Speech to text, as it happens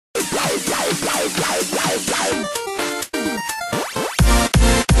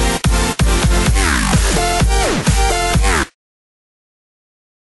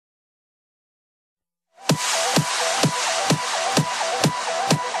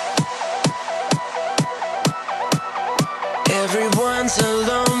Everyone's a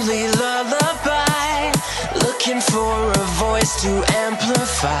lonely lullaby, looking for a voice to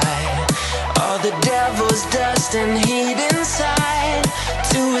amplify all the devil's dust and heat inside,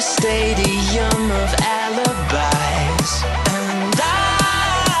 to a stadium of alibis. And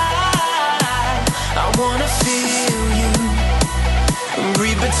I wanna feel you,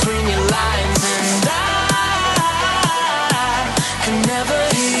 read between your lines, and I can never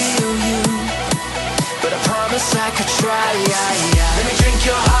heal you, but I promise I could try. Let me drink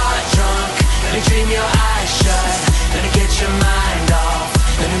your heart drunk, let me dream your eyes shut, let me get your mind off,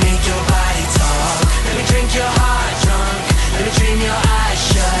 let me make your body talk. Let me drink your heart drunk, let me dream your eyes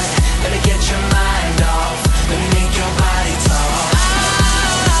shut, let me get your mind off, let me make your body talk.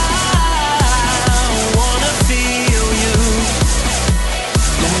 I wanna feel you,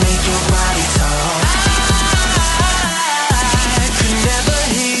 let me make your body talk. I could never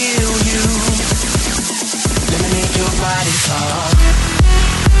heal you, let me make your body talk.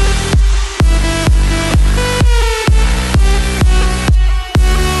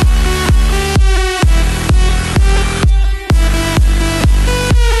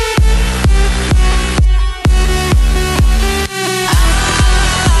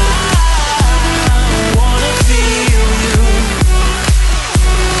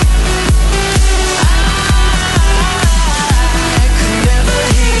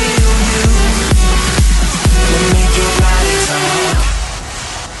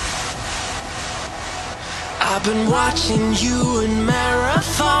 I've been watching you in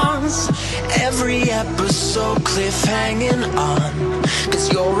marathons, every episode cliff hanging on, 'cause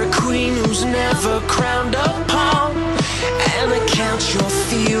you're a queen who's never crowned a pawn, and I count your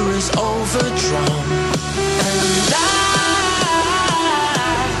fear is overdrawn. And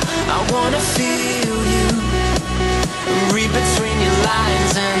I wanna feel you, read between your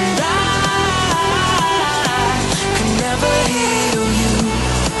lines, and I can never heal you,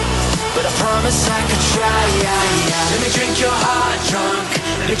 but I promise I could try. Let me drink your heart drunk,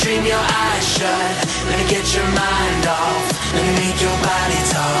 let me dream your eyes shut, let me get your mind off, let me make your body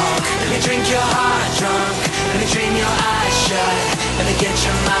talk. Let me drink your heart drunk, let me dream your eyes shut, let me get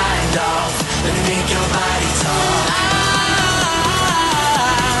your mind off, let me make your body talk.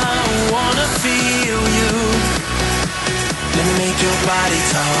 I wanna feel you, let me make your body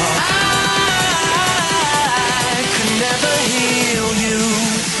talk. I could never heal you,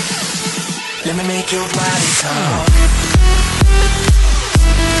 let me make your body talk.